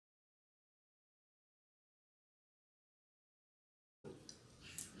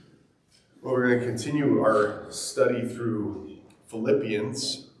Well, we're going to continue our study through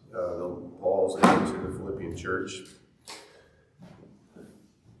Philippians. Paul's letter to the Philippian church.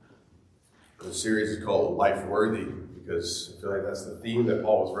 The series is called Life Worthy because I feel like that's the theme that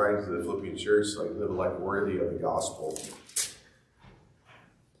Paul was writing to the Philippian church, like live a life worthy of the gospel.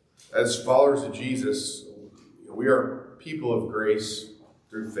 As followers of Jesus, we are people of grace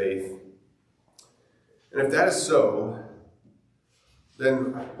through faith. And if that is so,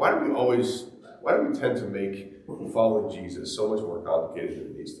 then why do we tend to make following Jesus so much more complicated than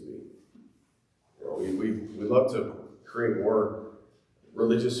it needs to be? We love to create more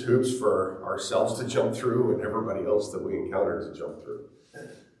religious hoops for ourselves to jump through and everybody else that we encounter to jump through.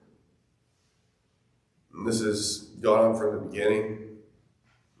 And this has gone on from the beginning.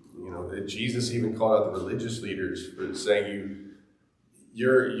 That Jesus even called out the religious leaders for saying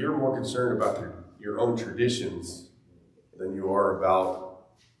you're more concerned about your own traditions than you are about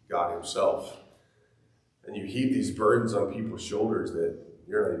God himself. And you heap these burdens on people's shoulders that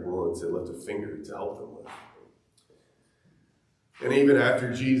you're not even willing to lift a finger to help them with. And even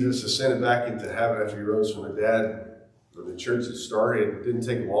after Jesus ascended back into heaven, after he rose from the dead, when the church had started, it didn't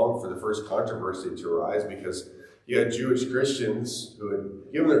take long for the first controversy to arise because you had Jewish Christians who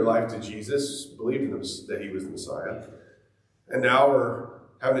had given their life to Jesus, believed in him, that he was the Messiah, and now we're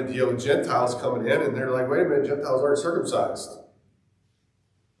having to deal with Gentiles coming in, and they're like, wait a minute, Gentiles aren't circumcised.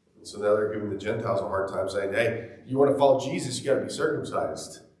 And so now they're giving the Gentiles a hard time saying, hey, you want to follow Jesus, you got to be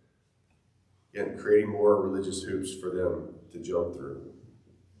circumcised. Again, creating more religious hoops for them to jump through.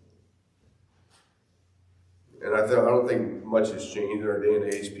 And I don't think much has changed in our day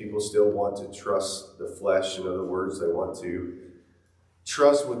and age. People still want to trust the flesh. In other words, they want to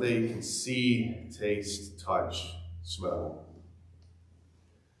trust what they can see, taste, touch, smell.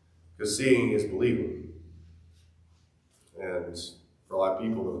 Because seeing is believing. And for a lot of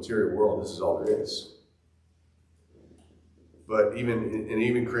people in the material world, this is all there is. But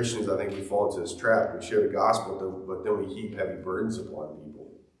even Christians, I think we fall into this trap. We share the gospel, but then we heap heavy burdens upon people,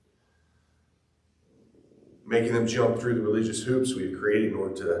 making them jump through the religious hoops we've created in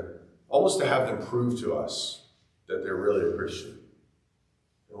order to have them prove to us that they're really a Christian.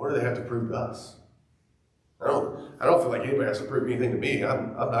 And what do they have to prove to us? I don't feel like anybody has to prove anything to me.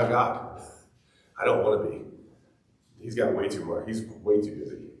 I'm not God. I don't want to be. He's got way too much. He's way too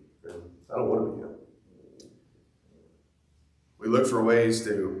busy. I don't want to be him. We look for ways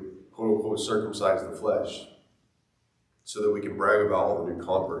to, quote unquote, circumcise the flesh so that we can brag about all the new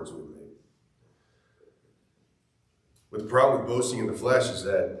converts we've made. But the problem with boasting in the flesh is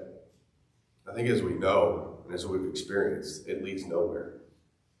that, I think as we know, and as we've experienced, it leads nowhere.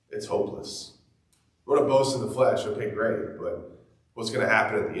 It's hopeless. You want to boast in the flesh, okay, great, but what's going to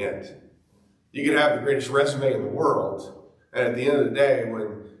happen at the end? You can have the greatest resume in the world, and at the end of the day,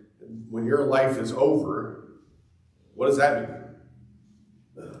 when your life is over, what does that mean?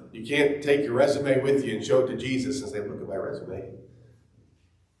 You can't take your resume with you and show it to Jesus and say, look at my resume.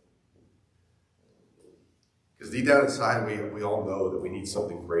 Because deep down inside, we all know that we need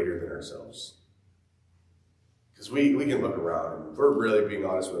something greater than ourselves. Because we can look around, and if we're really being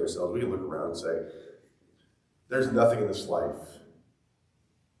honest with ourselves, we can look around and say, there's nothing in this life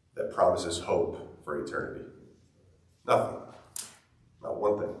that promises hope for eternity. Nothing. Not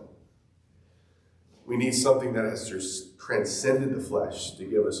one thing. We need something that has just transcended the flesh to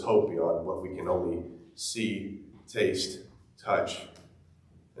give us hope beyond what we can only see, taste, touch,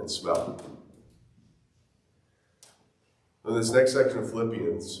 and smell. In this next section of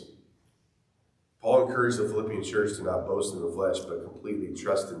Philippians, Paul encouraged the Philippian church to not boast in the flesh, but completely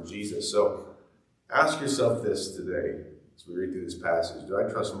trust in Jesus. So ask yourself this today as we read through this passage. Do I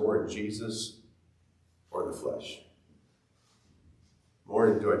trust more in Jesus or the flesh?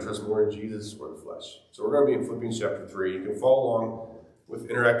 Do I trust more in Jesus or the flesh? So we're going to be in Philippians chapter 3. You can follow along with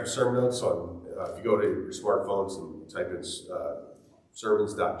interactive sermon notes on if you go to your smartphones and type in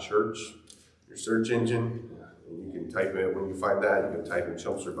sermons.church, your search engine, and you can type in, when you find that, you can type in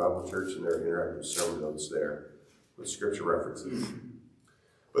Chelmsford Bible Church, and there are interactive sermon notes there with scripture references.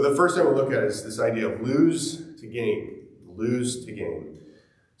 But the first thing we'll look at is this idea of lose to gain. Lose to gain.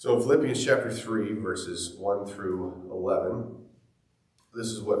 So in Philippians chapter 3, verses 1 through 11, this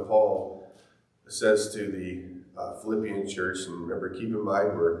is what Paul says to the Philippian church. And remember, keep in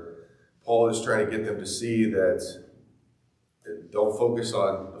mind where Paul is trying to get them to see that don't focus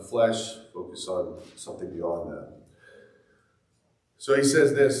on the flesh, focus on something beyond that. So he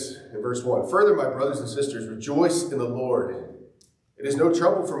says this in verse 1. Further, my brothers and sisters, rejoice in the Lord. It is no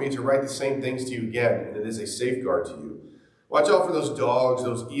trouble for me to write the same things to you again, and it is a safeguard to you. Watch out for those dogs,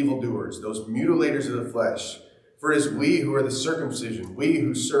 those evildoers, those mutilators of the flesh. For it is we who are the circumcision, we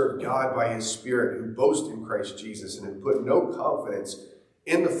who serve God by his Spirit, who boast in Christ Jesus, and who put no confidence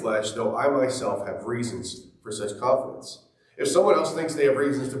in the flesh, though I myself have reasons for such confidence. If someone else thinks they have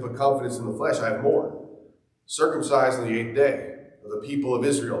reasons to put confidence in the flesh, I have more. Circumcised on the 8th day, of the people of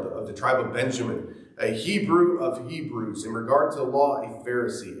Israel, of the tribe of Benjamin, a Hebrew of Hebrews, in regard to the law, a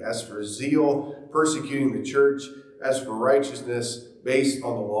Pharisee, as for zeal, persecuting the church, as for righteousness, based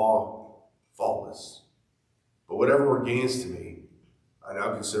on the law, faultless. But whatever were gains to me, I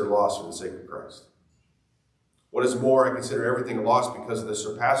now consider loss for the sake of Christ. What is more, I consider everything a loss because of the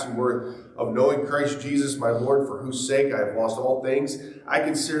surpassing worth of knowing Christ Jesus, my Lord, for whose sake I have lost all things. I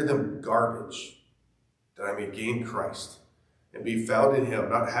consider them garbage, that I may gain Christ and be found in him,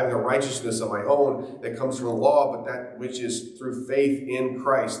 not having a righteousness of my own that comes from the law, but that which is through faith in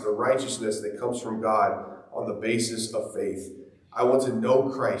Christ, the righteousness that comes from God on the basis of faith. I want to know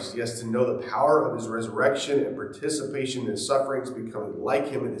Christ, yes, to know the power of his resurrection and participation in his sufferings, becoming like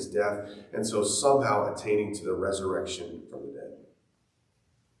him in his death, and so somehow attaining to the resurrection from the dead.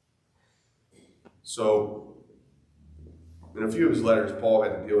 So, in a few of his letters, Paul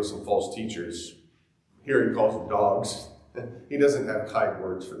had to deal with some false teachers. Here he calls them dogs. He doesn't have kind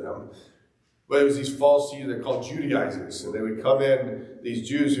words for them. But it was these false teachers they're called Judaizers. And they would come in, these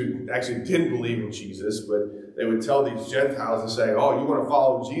Jews who actually didn't believe in Jesus, but they would tell these Gentiles and say, oh, you want to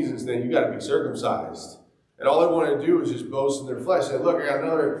follow Jesus, then you got to be circumcised. And all they wanted to do was just boast in their flesh. Say, look, I got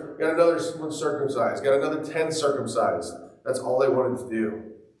another one circumcised, got another 10 circumcised. That's all they wanted to do.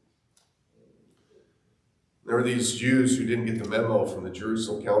 There were these Jews who didn't get the memo from the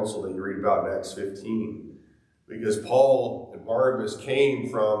Jerusalem council that you read about in Acts 15. Because Paul and Barnabas came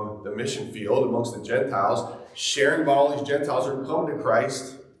from the mission field amongst the Gentiles, sharing about all these Gentiles who were coming to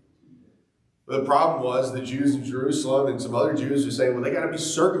Christ. But the problem was the Jews in Jerusalem and some other Jews were saying, well, they got to be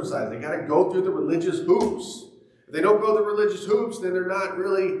circumcised. They got to go through the religious hoops. If they don't go through the religious hoops, then they're not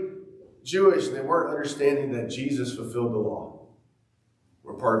really Jewish. And they weren't understanding that Jesus fulfilled the law.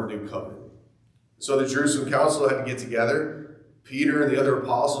 We're part of the new covenant. So the Jerusalem council had to get together. Peter and the other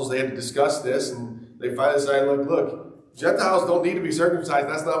apostles, they had to discuss this, and they finally decided, look, Gentiles don't need to be circumcised.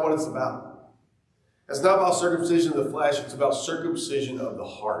 That's not what it's about. It's not about circumcision of the flesh. It's about circumcision of the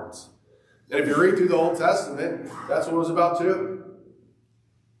heart. And if you read through the Old Testament, that's what it was about too.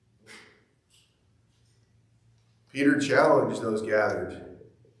 Peter challenged those gathered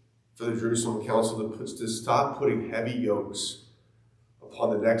for the Jerusalem council to stop putting heavy yokes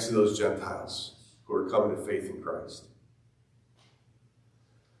upon the necks of those Gentiles who are coming to faith in Christ.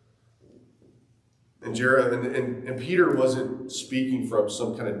 And Peter wasn't speaking from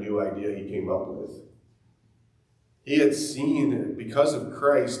some kind of new idea he came up with. He had seen, because of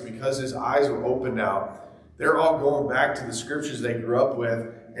Christ, because his eyes were opened now, they're all going back to the scriptures they grew up with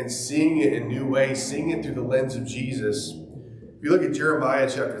and seeing it in new ways, seeing it through the lens of Jesus. If you look at Jeremiah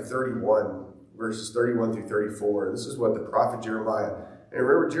chapter 31, verses 31 through 34, this is what the prophet Jeremiah, and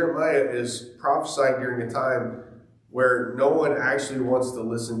remember Jeremiah is prophesying during a time where no one actually wants to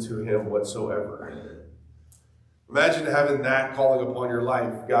listen to him whatsoever. Imagine having that calling upon your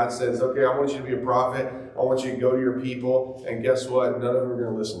life. God says, okay, I want you to be a prophet. I want you to go to your people. And guess what? None of them are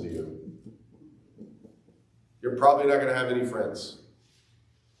going to listen to you. You're probably not going to have any friends.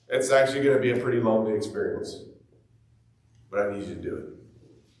 It's actually going to be a pretty lonely experience. But I need you to do it.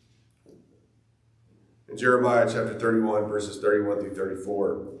 In Jeremiah chapter 31, verses 31 through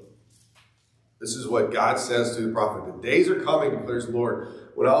 34, this is what God says to the prophet. The days are coming, declares the Lord,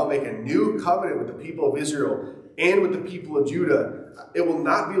 when I'll make a new covenant with the people of Israel and with the people of Judah. It will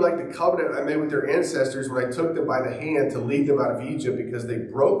not be like the covenant I made with their ancestors when I took them by the hand to lead them out of Egypt, because they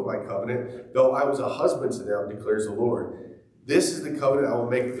broke my covenant, though I was a husband to them, declares the Lord. This is the covenant I will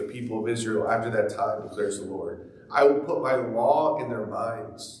make with the people of Israel after that time, declares the Lord. I will put my law in their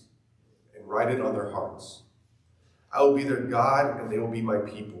minds and write it on their hearts. I will be their God, and they will be my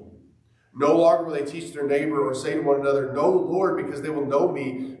people. No longer will they teach their neighbor or say to one another, know the Lord, because they will know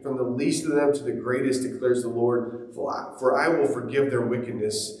me from the least of them to the greatest, declares the Lord. For I will forgive their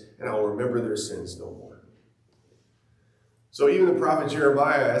wickedness, and I will remember their sins no more. So even the prophet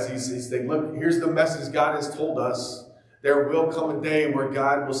Jeremiah, as he's saying, look, here's the message God has told us. There will come a day where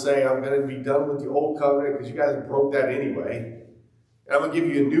God will say, I'm going to be done with the old covenant because you guys broke that anyway. And I'm going to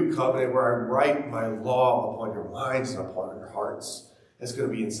give you a new covenant where I write my law upon your minds and upon your hearts. It's going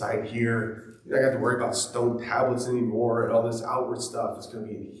to be inside here. You're not going to have to worry about stone tablets anymore and all this outward stuff. It's going to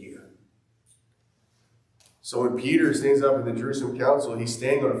be in here. So when Peter stands up in the Jerusalem council, he's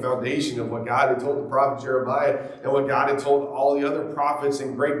standing on a foundation of what God had told the prophet Jeremiah and what God had told all the other prophets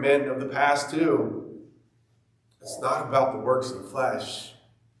and great men of the past too. It's not about the works of the flesh.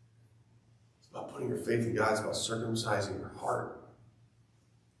 It's about putting putting your faith in God is about circumcising your heart.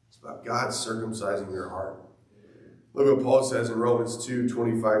 It's about God circumcising your heart. Look what Paul says in Romans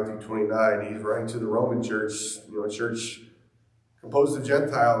 2:25-29. He's writing to the Roman church, a church composed of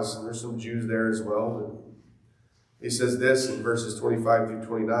Gentiles, and there's some Jews there as well. He says this in verses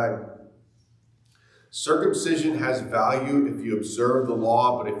 25-29. Circumcision has value if you observe the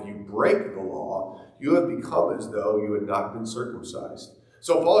law, but if you break the law, you have become as though you had not been circumcised.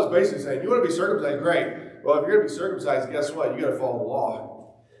 So Paul is basically saying, you want to be circumcised? Great. Well, if you're going to be circumcised, guess what? You got to follow the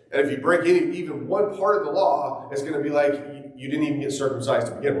law. And if you break even one part of the law, it's going to be like you didn't even get circumcised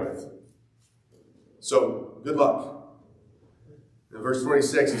to begin with. So good luck. In verse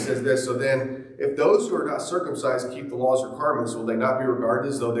 26, he says this, so then, if those who are not circumcised keep the law's requirements, will they not be regarded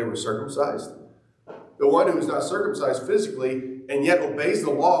as though they were circumcised? The one who is not circumcised physically and yet obeys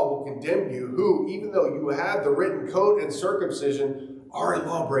the law will condemn you, who, even though you have the written code and circumcision, are a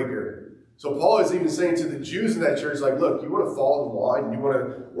lawbreaker. So Paul is even saying to the Jews in that church, like, look, you want to follow the law and you want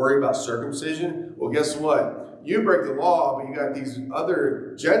to worry about circumcision? Well, guess what? You break the law, but you got these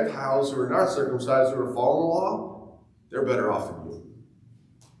other Gentiles who are not circumcised who are following the law. They're better off than you.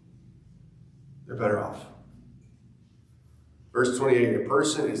 They're better off. Verse 28, a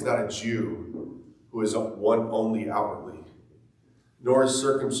person is not a Jew who is one only outwardly, nor is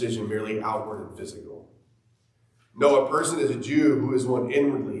circumcision merely outward and physical. No, a person is a Jew who is one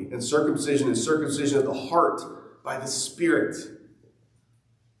inwardly, and circumcision is circumcision of the heart by the Spirit.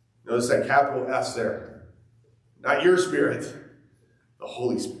 Notice that capital S there. Not your spirit, the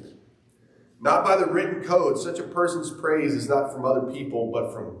Holy Spirit. Not by the written code. Such a person's praise is not from other people,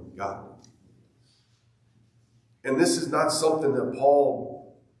 but from God. And this is not something that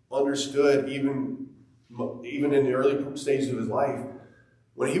Paul understood even in the early stages of his life.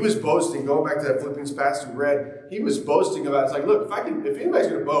 When he was boasting, going back to that Philippians passage we read, he was boasting about, it's like, look, if anybody's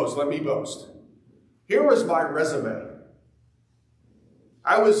going to boast, let me boast. Here was my resume.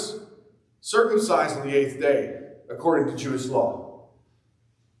 I was circumcised on the 8th day, according to Jewish law.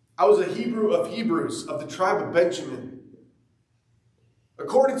 I was a Hebrew of Hebrews, of the tribe of Benjamin.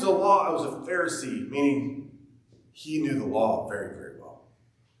 According to the law, I was a Pharisee, meaning he knew the law very, very well.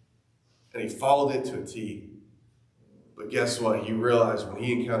 And he followed it to a T. But guess what? He realized when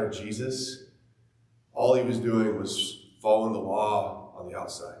he encountered Jesus, all he was doing was following the law on the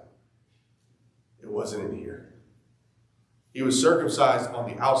outside. It wasn't in here. He was circumcised on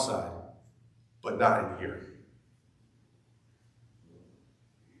the outside, but not in here.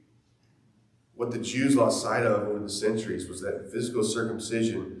 What the Jews lost sight of over the centuries was that physical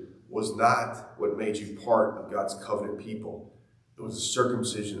circumcision was not what made you part of God's covenant people. It was the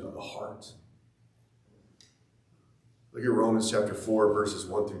circumcision of the heart. Look at Romans chapter 4, verses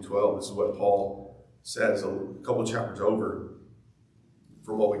 1-12. This is what Paul says a couple chapters over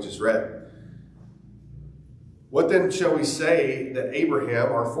from what we just read. What then shall we say that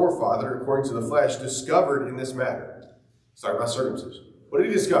Abraham, our forefather, according to the flesh, discovered in this matter? He's talking about circumcision. What did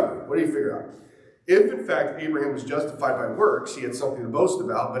he discover? What did he figure out? If, in fact, Abraham was justified by works, he had something to boast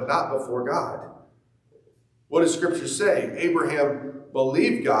about, but not before God. What does Scripture say? Abraham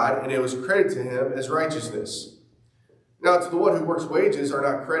believed God, and it was credited to him as righteousness. Now, to the one who works, wages are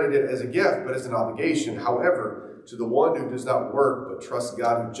not credited as a gift, but as an obligation. However, to the one who does not work, but trusts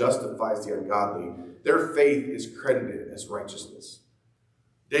God who justifies the ungodly, their faith is credited as righteousness.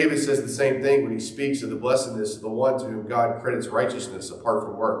 David says the same thing when he speaks of the blessedness of the one to whom God credits righteousness apart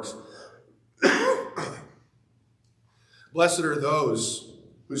from works. Blessed are those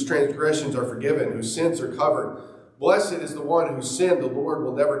whose transgressions are forgiven, whose sins are covered. Blessed is the one whose sin the Lord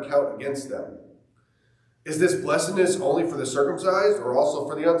will never count against them. Is this blessedness only for the circumcised or also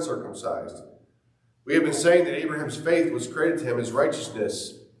for the uncircumcised? We have been saying that Abraham's faith was credited to him as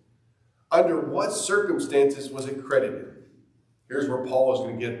righteousness. Under what circumstances was it credited? Here's where Paul is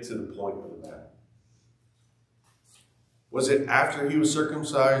going to get to the point of the matter. Was it after he was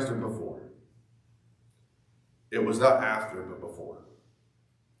circumcised or before? It was not after, but before.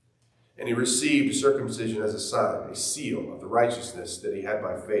 And he received circumcision as a sign, a seal of the righteousness that he had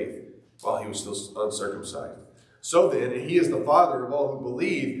by faith while he was still uncircumcised. So then, he is the father of all who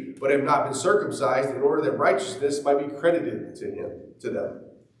believe, but have not been circumcised, in order that righteousness might be credited to them.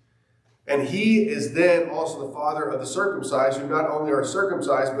 And he is then also the father of the circumcised, who not only are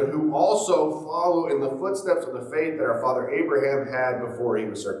circumcised, but who also follow in the footsteps of the faith that our father Abraham had before he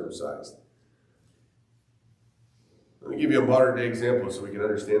was circumcised. Let me give you a modern day example so we can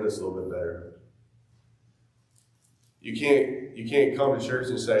understand this a little bit better. You can't come to church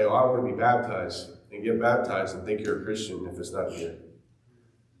and say, oh, I want to be baptized, and get baptized and think you're a Christian if it's not here.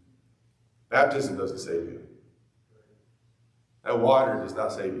 Baptism doesn't save you. That water does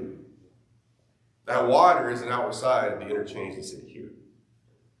not save you. That water is an outward sign of the inner change that's in here.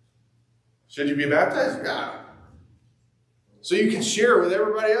 Should you be baptized? Yeah. So you can share with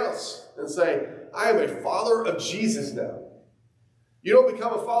everybody else and say, I am a follower of Jesus now. You don't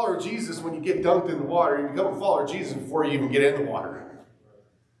become a follower of Jesus when you get dunked in the water. You become a follower of Jesus before you even get in the water.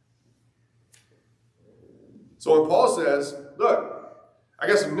 So when Paul says, look, I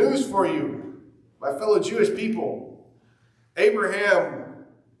got some news for you, my fellow Jewish people. Abraham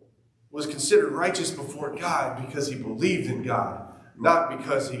was considered righteous before God because he believed in God, not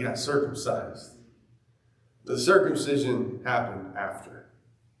because he got circumcised. The circumcision happened after.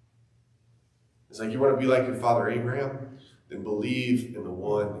 It's like, you want to be like your father Abraham? Then believe in the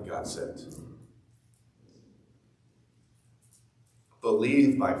one that God sent.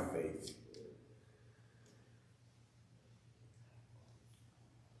 Believe by faith.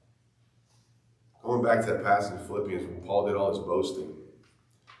 Going back to that passage in Philippians when Paul did all his boasting.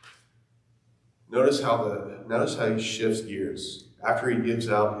 Notice how he shifts gears after he gives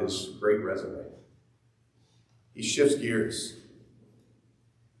out his great resume. He shifts gears.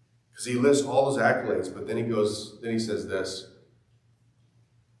 Because he lists all his accolades, but then he says this.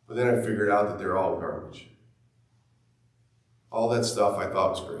 But then I figured out that they're all garbage. All that stuff I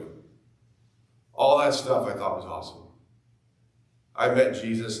thought was great. All that stuff I thought was awesome. I met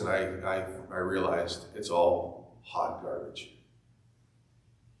Jesus and I realized it's all hot garbage.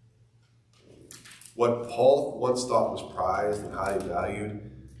 What Paul once thought was prized and highly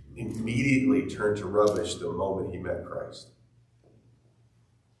valued immediately turned to rubbish the moment he met Christ.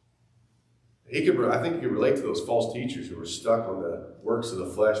 I think he could relate to those false teachers who were stuck on the works of the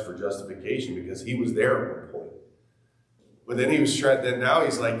flesh for justification because he was there at one point. But then now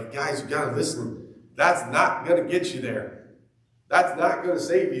he's like, guys, you got to listen. That's not going to get you there. That's not going to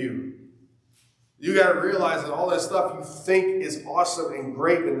save you. You got to realize that all that stuff you think is awesome and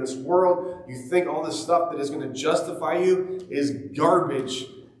great in this world, you think all this stuff that is going to justify you is garbage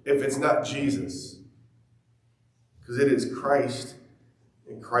if it's not Jesus. Because it is Christ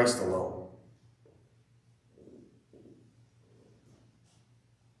and Christ alone.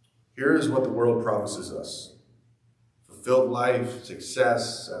 Here is what the world promises us. Fulfilled life,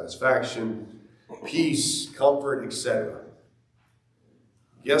 success, satisfaction, peace, comfort, etc.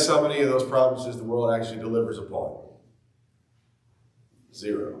 Guess how many of those promises the world actually delivers upon?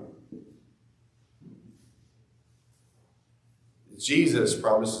 0. Jesus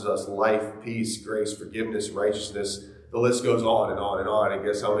promises us life, peace, grace, forgiveness, righteousness. The list goes on and on and on. And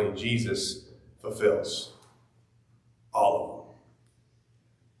guess how many Jesus fulfills? All of them.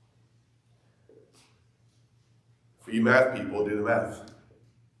 For you math people, do the math.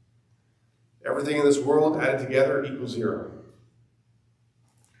 Everything in this world added together equals 0.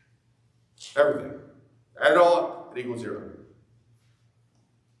 Everything. Add it all up, it equals 0.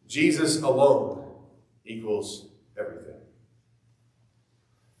 Jesus alone equals everything.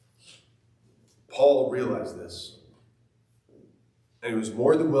 Paul realized this. And he was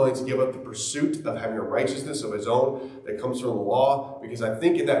more than willing to give up the pursuit of having a righteousness of his own that comes from the law. Because I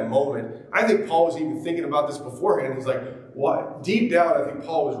think in that moment, I think Paul was even thinking about this beforehand. He's like, what? Deep down, I think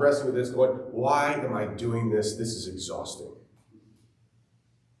Paul was wrestling with this, going, why am I doing this? This is exhausting.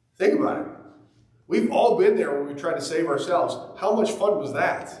 Think about it. We've all been there when we tried to save ourselves. How much fun was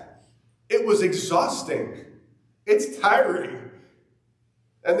that? It was exhausting. It's tiring.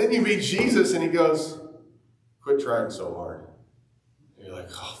 And then you meet Jesus and he goes, quit trying so hard. And you're like,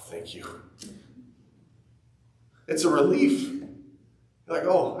 oh, thank you. It's a relief. You're like,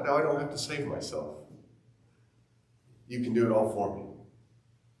 oh, now I don't have to save myself. You can do it all for me.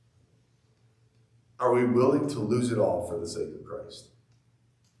 Are we willing to lose it all for the sake of Christ?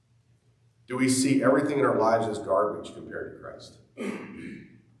 Do we see everything in our lives as garbage compared to Christ?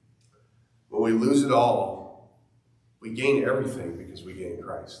 When we lose it all, we gain everything because we gain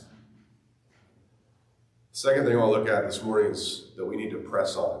Christ. The second thing I want to look at this morning is that we need to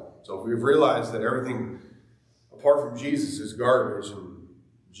press on. So if we've realized that everything apart from Jesus is garbage and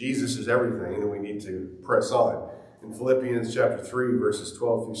Jesus is everything, then we need to press on. In Philippians chapter 3, verses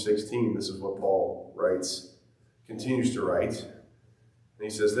 12 through 16, this is what Paul writes, continues to write. And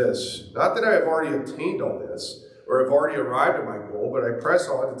he says this, not that I have already obtained all this, or have already arrived at my goal, but I press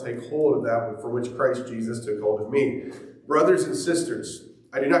on to take hold of that for which Christ Jesus took hold of me. Brothers and sisters,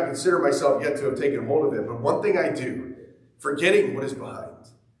 I do not consider myself yet to have taken hold of it, but one thing I do, forgetting what is behind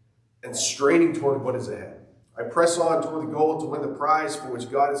and straining toward what is ahead. I press on toward the goal to win the prize for which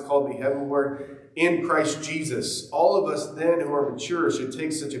God has called me heavenward in Christ Jesus. All of us then who are mature should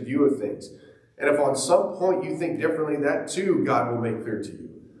take such a view of things. And if on some point you think differently, that too God will make clear to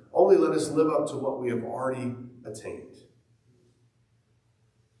you. Only let us live up to what we have already attained.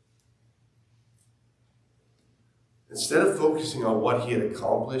 Instead of focusing on what he had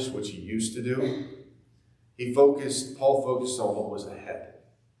accomplished, which he used to do, Paul focused on what was ahead.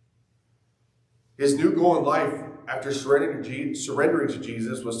 His new goal in life after surrendering to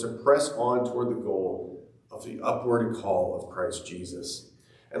Jesus was to press on toward the goal of the upward call of Christ Jesus.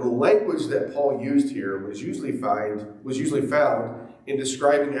 And the language that Paul used here was usually found in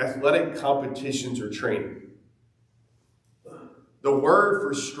describing athletic competitions or training. The word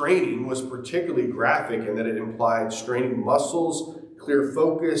for straining was particularly graphic in that it implied straining muscles, clear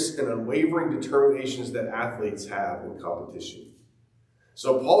focus, and unwavering determinations that athletes have in competition.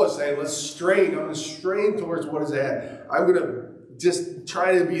 So Paul is saying, let's strain. I'm going to strain towards what is ahead. I'm going to just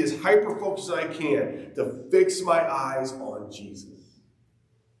try to be as hyper-focused as I can to fix my eyes on Jesus.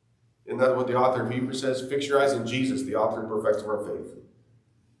 Isn't that what the author of Hebrews says? Fix your eyes on Jesus, the author and perfecter of our faith,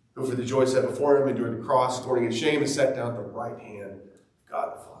 who for the joy set before him endured the cross, scorning its shame, and sat down at the right hand of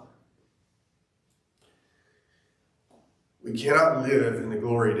God the Father. We cannot live in the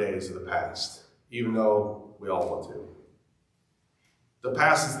glory days of the past, even though we all want to. The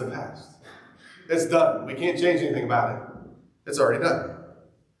past is the past. It's done. We can't change anything about it. It's already done.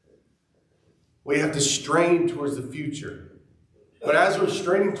 We have to strain towards the future. But as we're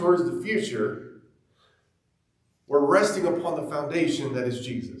straining towards the future, we're resting upon the foundation that is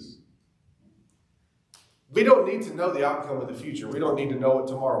Jesus. We don't need to know the outcome of the future. We don't need to know what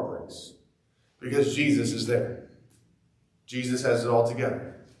tomorrow brings, because Jesus is there. Jesus has it all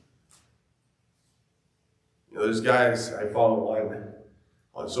together. You know, there's guys I follow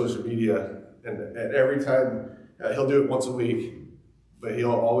on social media, and every time he'll do it once a week, but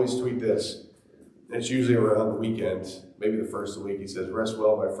he'll always tweet this. And it's usually around the weekend, maybe the first of the week. He says, "Rest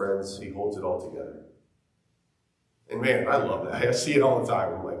well, my friends. He holds it all together." And man, I love that. I see it all the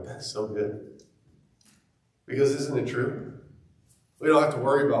time. I'm like, that's so good. Because isn't it true? We don't have to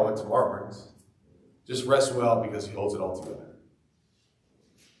worry about what tomorrow brings. Just rest well because he holds it all together.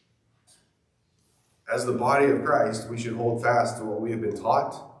 As the body of Christ, we should hold fast to what we have been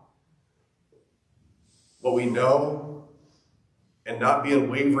taught, what we know, and not be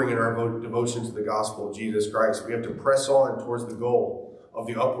unwavering in our devotion to the gospel of Jesus Christ. We have to press on towards the goal of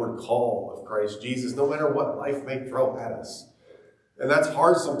the upward call of Christ Jesus, no matter what life may throw at us. And that's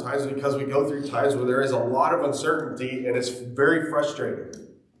hard sometimes because we go through times where there is a lot of uncertainty, and it's very frustrating.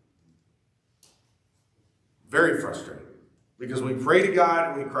 Very frustrating. Because we pray to God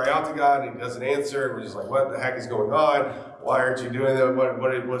and we cry out to God and he doesn't answer. And we're just like, what the heck is going on? Why aren't you doing that?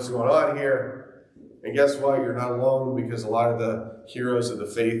 What's going on here? And guess what? You're not alone, because a lot of the heroes of the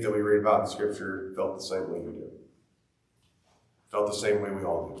faith that we read about in Scripture felt the same way we do. Felt the same way we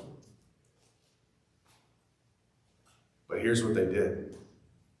all do. But here's what they did.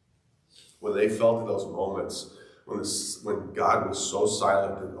 When they felt in those moments, when God was so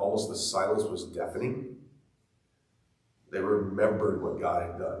silent that almost the silence was deafening, they remembered what God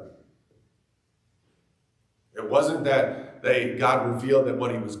had done. It wasn't that God revealed that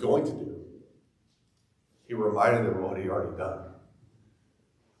what he was going to do. He reminded them of what he had already done.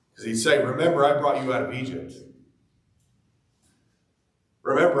 Because he'd say, remember, I brought you out of Egypt.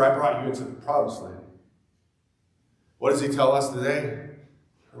 Remember, I brought you into the promised land. What does he tell us today?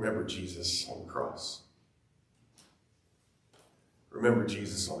 Remember Jesus on the cross. Remember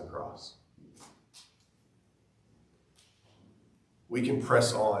Jesus on the cross. We can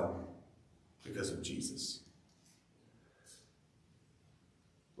press on because of Jesus.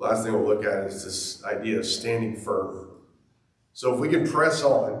 Last thing we'll look at is this idea of standing firm. So if we can press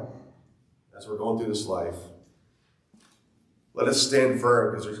on as we're going through this life, let us stand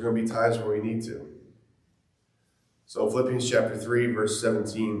firm, because there's going to be times where we need to. So Philippians chapter 3, verse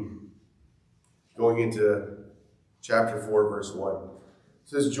 17, going into chapter 4, verse 1. It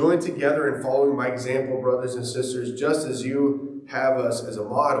says, join together in following my example, brothers and sisters, just as you have us as a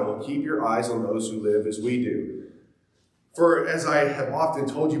model. Keep your eyes on those who live as we do. For as I have often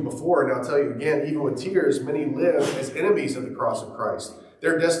told you before, and I'll tell you again, even with tears, many live as enemies of the cross of Christ.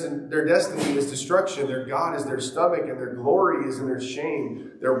 Their destiny is destruction. Their God is their stomach, and their glory is in their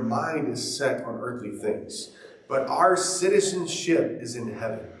shame. Their mind is set on earthly things. But our citizenship is in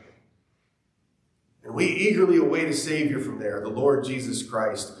heaven. And we eagerly await a Savior from there, the Lord Jesus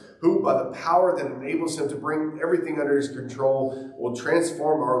Christ, who, by the power that enables him to bring everything under his control, will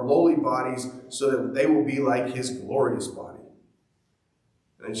transform our lowly bodies so that they will be like his glorious body.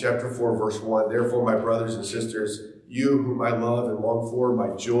 And in chapter 4, verse 1, therefore, my brothers and sisters, you whom I love and long for,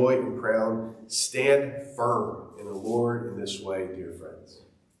 my joy and crown, stand firm in the Lord in this way, dear friends.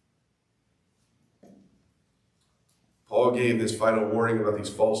 Paul gave this final warning about these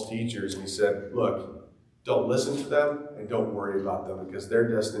false teachers, and he said, look, don't listen to them and don't worry about them, because their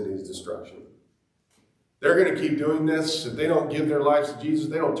destiny is destruction. They're going to keep doing this. If they don't give their lives to Jesus,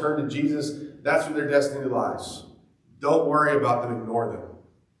 they don't turn to Jesus, that's where their destiny lies. Don't worry about them. Ignore them.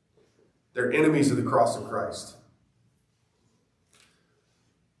 They're enemies of the cross of Christ.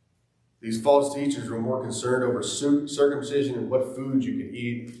 These false teachers were more concerned over circumcision and what food you could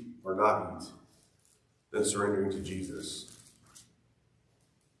eat or not eat than surrendering to Jesus.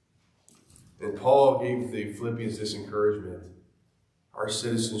 And Paul gave the Philippians this encouragement. Our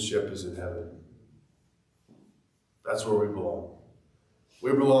citizenship is in heaven. That's where we belong.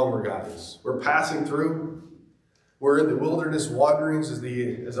 We belong where God is. We're passing through. We're in the wilderness wanderings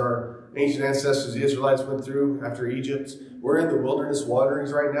as our ancient ancestors, the Israelites, went through after Egypt. We're in the wilderness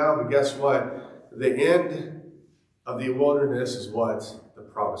wanderings right now, but guess what? The end of the wilderness is what? The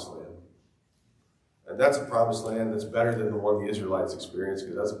promised land. And that's a promised land that's better than the one the Israelites experienced,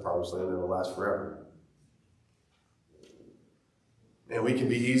 because that's a promised land that will last forever. And we can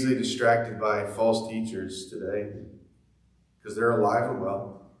be easily distracted by false teachers today, because they're alive and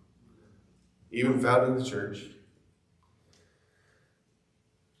well, even found in the church.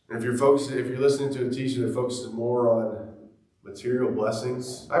 And if you're listening to a teacher that focuses more on material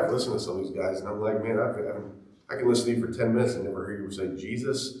blessings, I've listened to some of these guys, and I'm like, man, I can listen to you for 10 minutes and never hear you say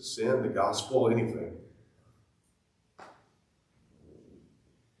Jesus, sin, the gospel, anything.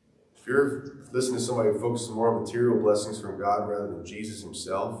 If you're listening to somebody who focuses more on material blessings from God rather than Jesus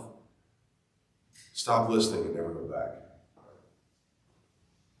himself, stop listening and never go back.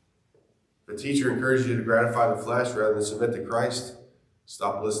 If a teacher encourages you to gratify the flesh rather than submit to Christ,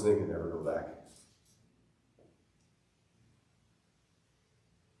 stop listening and never go back.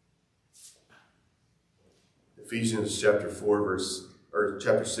 Ephesians chapter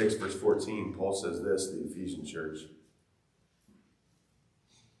 6, verse 14, Paul says this to the Ephesian church.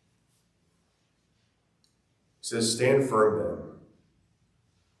 He says, stand firm then,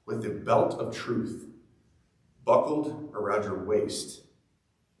 with the belt of truth buckled around your waist.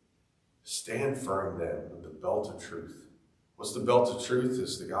 Stand firm then with the belt of truth. What's the belt of truth?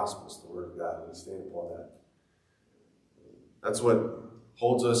 It's the gospel, it's the word of God. We stand upon that. That's what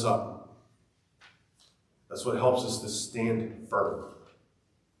holds us up. That's what helps us to stand firm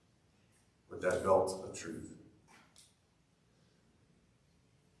with that belt of truth.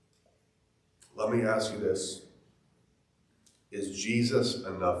 Let me ask you this. Is Jesus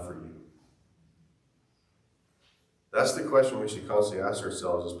enough for you? That's the question we should constantly ask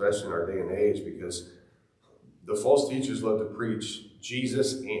ourselves, especially in our day and age, because the false teachers love to preach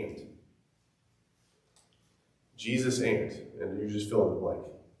Jesus and. Jesus and you just fill in the blank.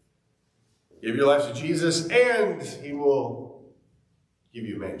 Give your life to Jesus and he will give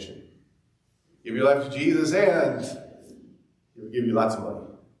you a mansion. Give your life to Jesus and he will give you lots of money.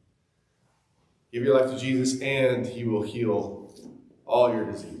 Give your life to Jesus and he will heal all your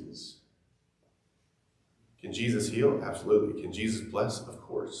diseases. Can Jesus heal? Absolutely. Can Jesus bless? Of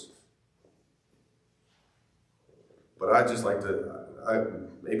course. But I just like to,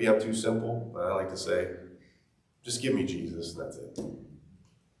 maybe I'm too simple, but I like to say, just give me Jesus and that's it.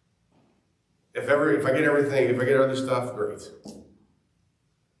 If I get everything, if I get other stuff, great.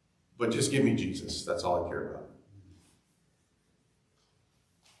 But just give me Jesus. That's all I care about.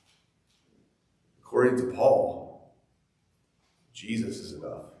 According to Paul, Jesus is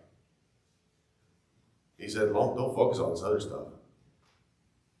enough. He said, don't focus on this other stuff.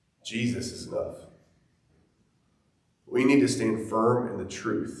 Jesus is enough. We need to stand firm in the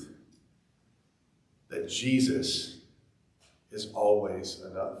truth that Jesus is always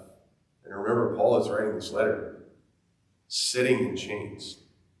enough. And remember, Paul is writing this letter sitting in chains.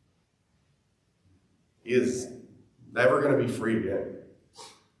 He is never going to be free again.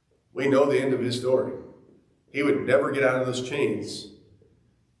 We know the end of his story. He would never get out of those chains.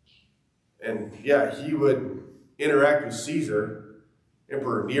 And yeah, he would interact with Caesar,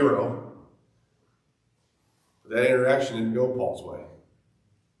 Emperor Nero. But that interaction didn't go Paul's way.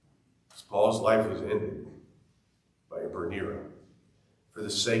 Paul's life was ended by Emperor Nero for the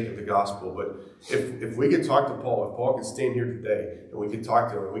sake of the gospel. But if we could talk to Paul, if Paul could stand here today and we could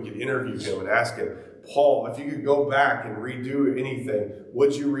talk to him and we could interview him and ask him, Paul, if you could go back and redo anything,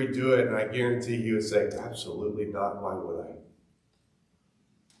 would you redo it? And I guarantee he would say, absolutely not. Why would I?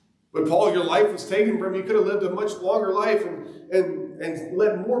 But Paul, your life was taken from you. You could have lived a much longer life and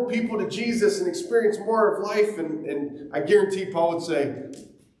led more people to Jesus and experienced more of life. And I guarantee Paul would say,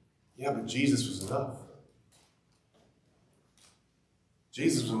 yeah, but Jesus was enough.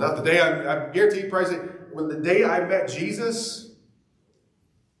 Jesus was enough. The day I guarantee you probably say, when the day I met Jesus,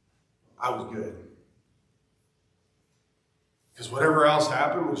 I was good. Because whatever else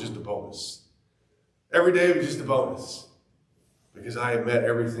happened was just a bonus. Every day was just a bonus. Because I had met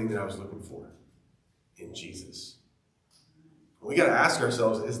everything that I was looking for in in Jesus. We got to ask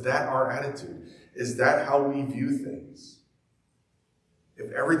ourselves, is that our attitude? Is that how we view things?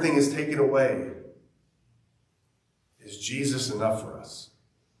 If everything is taken away, is Jesus enough for us?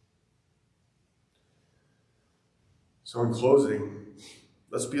 So in closing,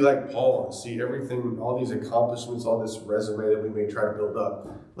 let's be like Paul and see everything, all these accomplishments, all this resume that we may try to build up.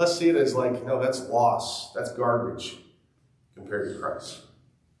 Let's see it as like, no, that's loss. That's garbage compared to Christ.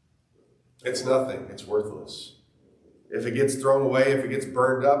 It's nothing. It's worthless. If it gets thrown away, if it gets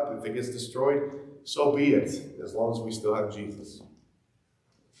burned up, if it gets destroyed, so be it, as long as we still have Jesus.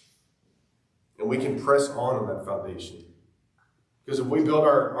 And we can press on that foundation. Because if we build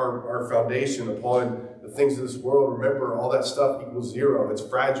our foundation upon the things of this world, remember, all that stuff equals zero. It's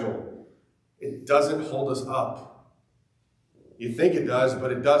fragile. It doesn't hold us up. You think it does,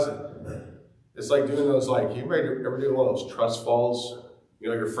 but it doesn't. It's like doing those, like, you ever do one of those trust falls? You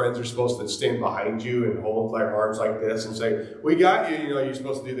know, your friends are supposed to stand behind you and hold their arms like this and say, we got you. You know, you're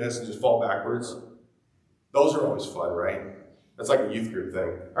supposed to do this and just fall backwards. Those are always fun, right? That's like a youth group thing.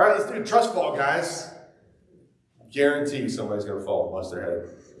 All right, let's do a trust fall, guys. Guarantee somebody's going to fall and bust their head.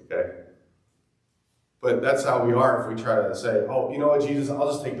 Okay? But that's how we are if we try to say, oh, you know what, Jesus,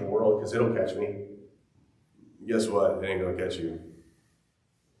 I'll just take the world because it'll catch me. Guess what? It ain't going to catch you.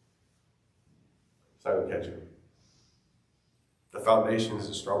 It's not going to catch you. The foundation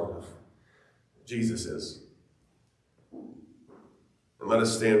isn't strong enough. Jesus is. And let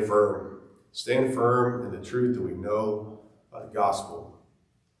us stand firm. Stand firm in the truth that we know of the gospel.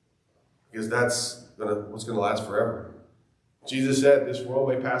 Because that's what's going to last forever. Jesus said, this world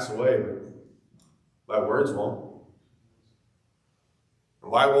may pass away, but my words won't.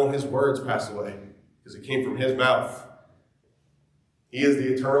 And why won't his words pass away? Because it came from his mouth. He is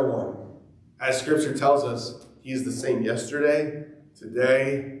the eternal one. As Scripture tells us, he is the same yesterday,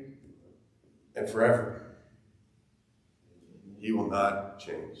 today, and forever. He will not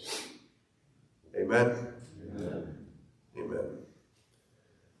change. Amen? Amen. Amen.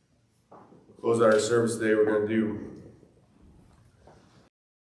 Close out our service today. We're going to do